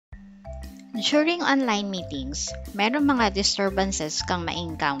During online meetings, merong mga disturbances kang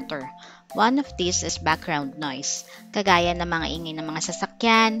ma-encounter. One of these is background noise, kagaya ng mga ingay ng mga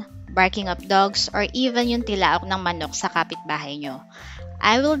sasakyan, barking of dogs, or even yung tilaok ng manok sa kapitbahay nyo.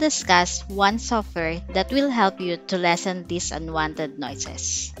 I will discuss one software that will help you to lessen these unwanted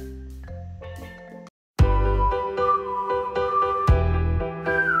noises.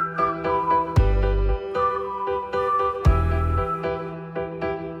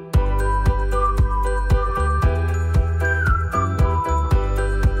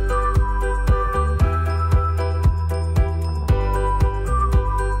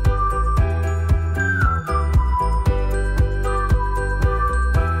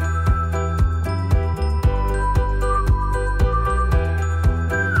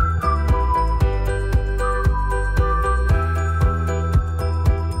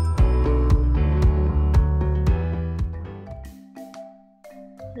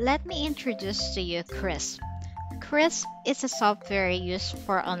 Let me introduce to you Krisp. Krisp is a software used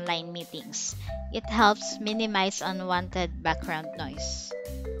for online meetings. It helps minimize unwanted background noise.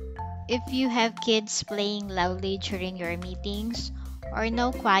 If you have kids playing loudly during your meetings or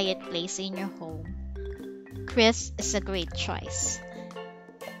no quiet place in your home, Krisp is a great choice.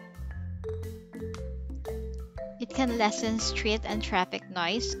 It can lessen street and traffic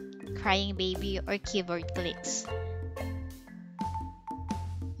noise, crying baby, or keyboard clicks.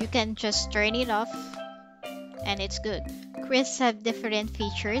 You can just turn it off and it's good. Krisp have different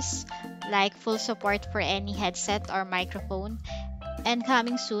features like full support for any headset or microphone, and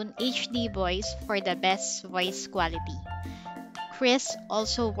coming soon, HD voice for the best voice quality. Krisp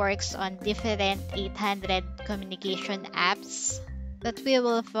also works on different 800 communication apps that we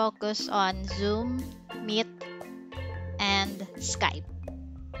will focus on Zoom, Meet, and Skype.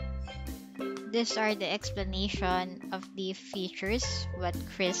 These are the explanation of the features, what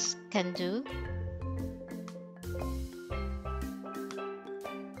Krisp can do.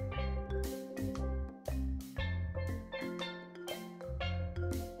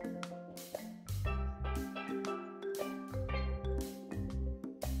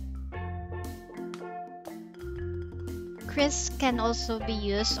 Krisp can also be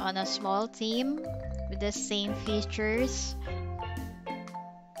used on a small team with the same features,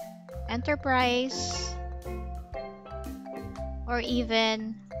 enterprise, or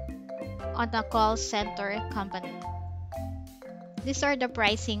even on a call center company. These are the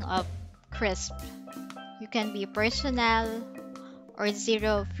pricing of Krisp. You can be personal or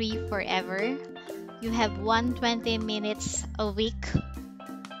zero free forever. You have 120 minutes a week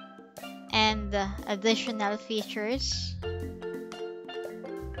and additional features.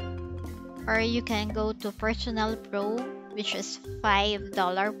 Or you can go to Personal Pro, which is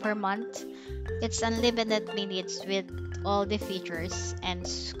 $5 per month. It's unlimited minutes with all the features and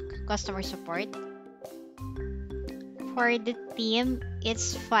customer support. For the team,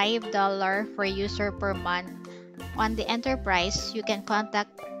 it's $5 per user per month. On the enterprise, you can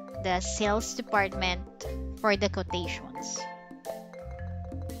contact the sales department for the quotations.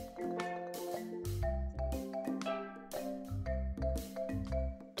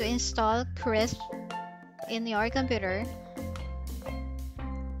 To install Krisp in your computer,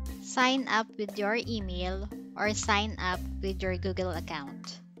 sign up with your email or sign up with your Google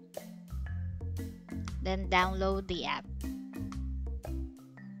account. Then download the app.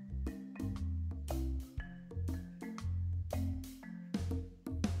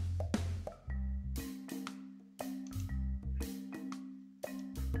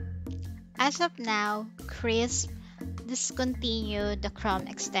 As of now, Krisp discontinued the Chrome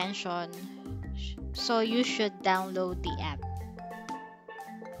extension, so you should download the app.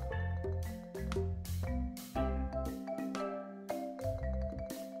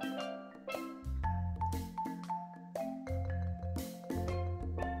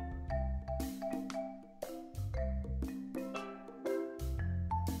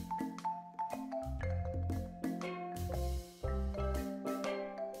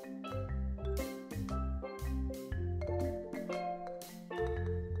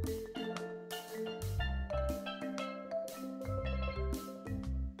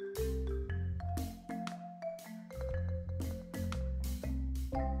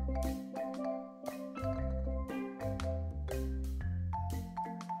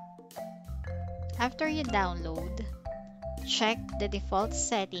 After you download, check the default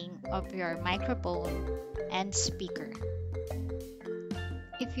setting of your microphone and speaker.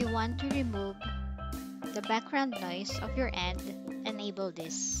 If you want to remove the background noise of your end, enable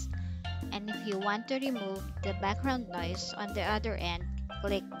this. And if you want to remove the background noise on the other end,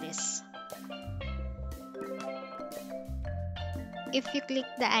 click this. If you click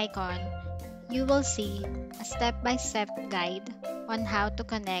the icon, You will see a step-by-step guide on how to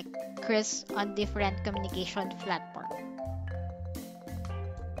connect Krisp on different communication platforms.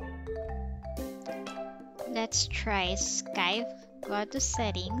 Let's try Skype. Go to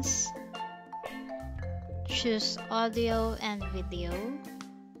Settings, choose Audio and Video,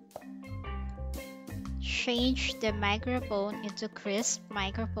 change the microphone into Krisp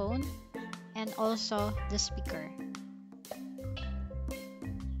microphone and also the speaker.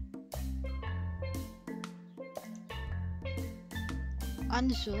 On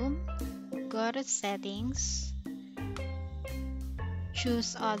Zoom, go to Settings,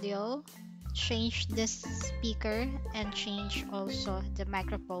 choose Audio, change the speaker and change also the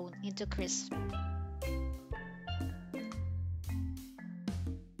microphone into Krisp.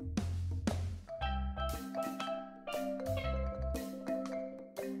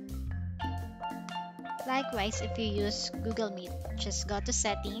 Likewise, if you use Google Meet, just go to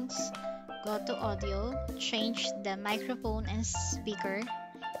Settings, go to Audio, change the microphone and speaker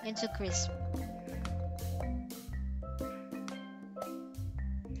into Krisp.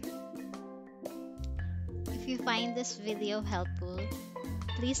 If you find this video helpful,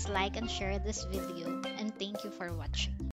 please like and share this video, and thank you for watching.